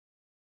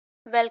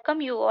Welcome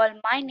you all.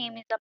 My name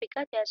is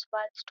Ambika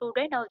Jaiswal,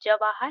 student of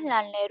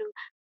Jawaharlal Nehru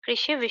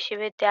Krishi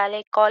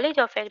Vishwavidyalaya, College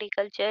of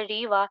Agriculture,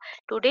 Rewa.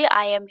 Today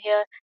I am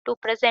here to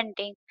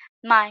presenting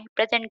my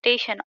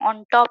presentation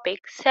on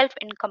topic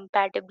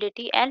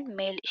self-incompatibility and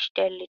male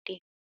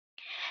sterility.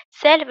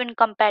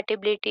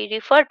 Self-incompatibility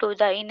refers to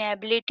the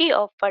inability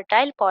of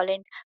fertile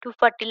pollen to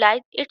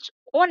fertilize its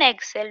own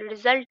egg cell,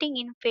 resulting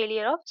in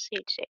failure of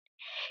seed set.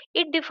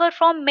 It differs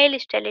from male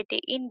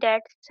sterility in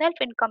that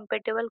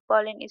self-incompatible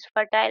pollen is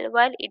fertile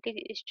while it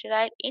is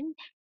sterile in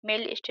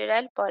male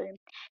sterile pollen.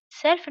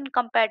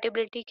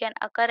 Self-incompatibility can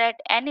occur at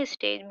any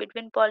stage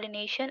between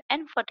pollination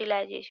and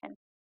fertilization.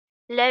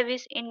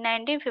 Lewis in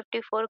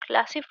 1954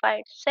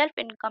 classified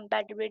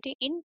self-incompatibility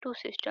in two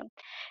systems: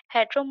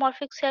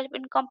 heteromorphic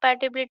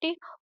self-incompatibility,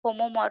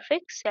 homomorphic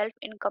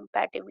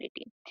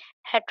self-incompatibility.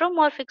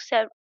 Heteromorphic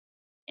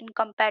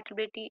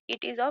self-incompatibility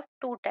it is of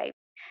two types: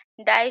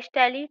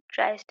 diastyle,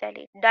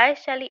 tristyle.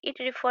 Diastyle it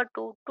refers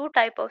to two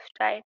types of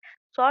style,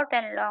 short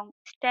and long,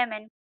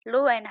 stamen,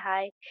 low and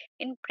high.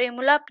 In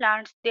primula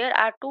plants there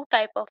are two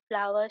types of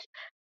flowers,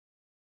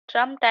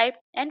 drum type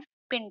and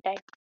pin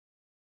type.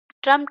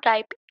 Drum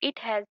type it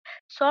has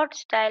short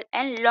style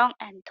and long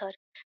anther.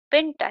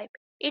 Pin type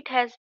it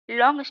has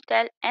long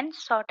style and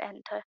short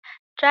anther.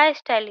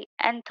 Tristyle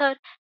anther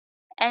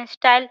and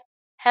style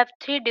have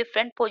three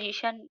different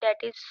positions, that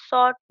is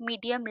short,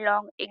 medium,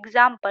 long.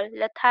 Example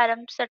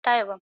Latharum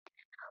sativum.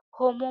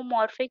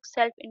 Homomorphic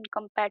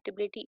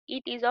self-incompatibility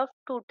it is of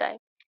two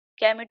types: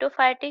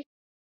 gametophytic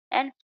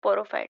and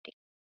sporophytic.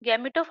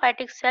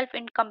 Gametophytic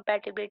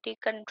self-incompatibility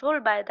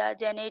controlled by the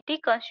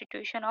genetic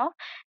constitution of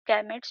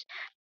gametes.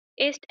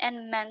 Yeast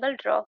and mangle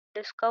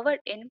discovered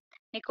in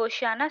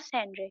Nicotiana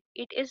sandrae.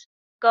 It is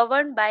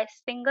governed by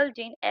single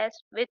gene S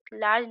with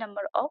large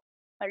number of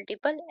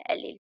multiple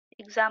alleles.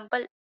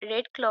 Example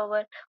red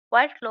clover,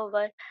 white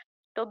clover,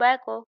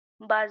 tobacco,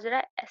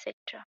 bajra,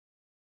 etc.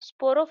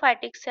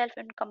 Sporophytic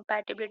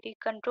self-incompatibility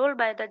controlled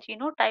by the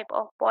genotype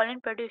of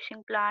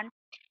pollen-producing plant.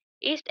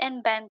 East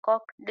and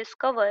Bangkok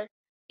discovered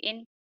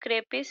in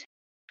Crepis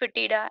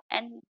foetida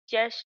and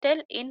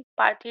Gerstel in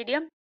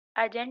Parthidium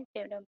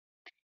argentinum.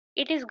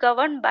 It is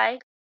governed by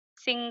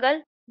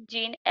single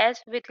gene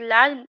S with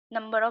large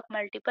number of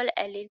multiple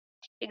alleles.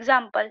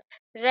 Example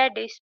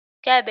radish,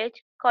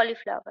 cabbage,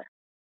 cauliflower.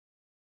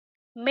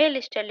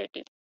 Male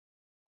sterility,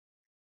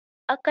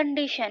 a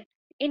condition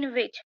in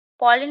which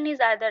pollen is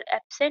either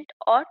absent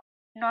or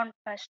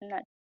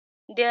non-functional.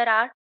 There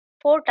are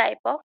four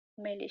types of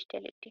male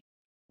sterility: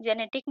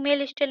 genetic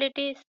male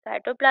sterility,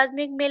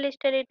 cytoplasmic male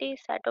sterility,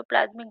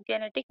 cytoplasmic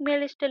genetic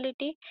male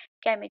sterility,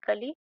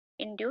 chemically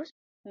induced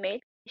male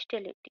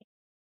sterility.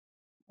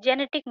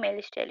 Genetic male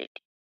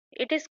sterility.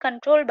 It is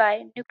controlled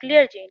by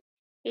nuclear gene.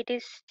 It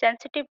is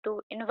sensitive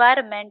to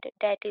environment,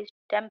 that is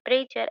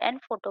temperature and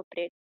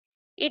photoperiod.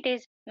 It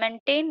is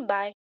maintained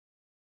by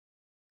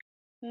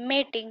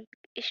mating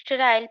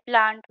sterile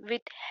plant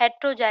with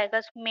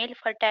heterozygous male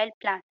fertile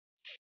plant.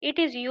 It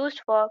is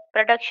used for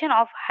production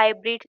of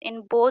hybrids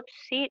in both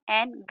seed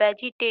and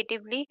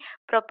vegetatively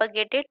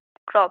propagated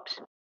crops.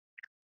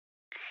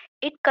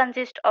 It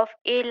consists of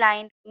A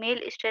line, male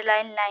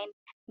sterile line,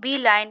 B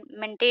line,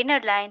 maintainer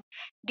line.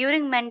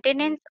 During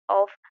maintenance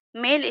of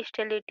male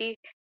sterility,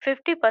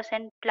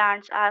 50%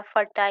 plants are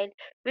fertile,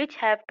 which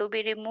have to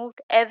be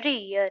removed every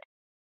year.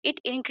 It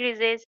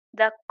increases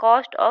the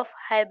cost of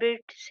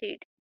hybrid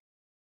seed.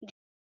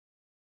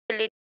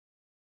 Sterility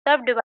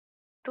subdivided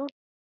into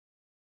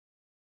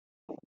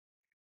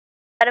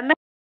thermal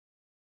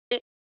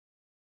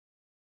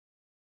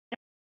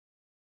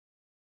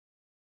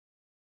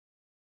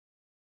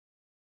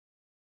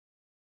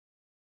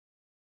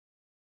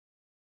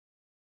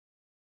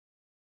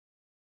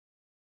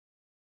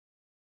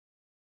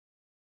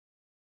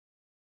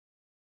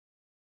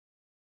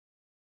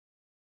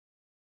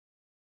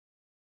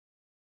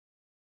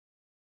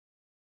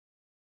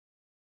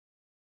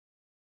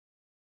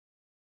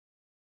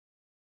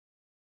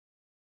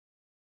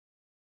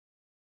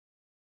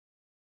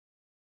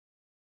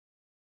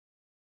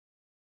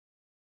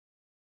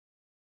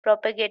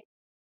propagated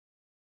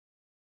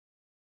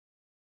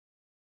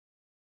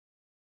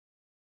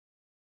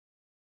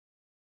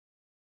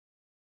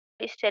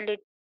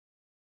sterility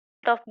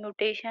of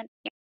mutation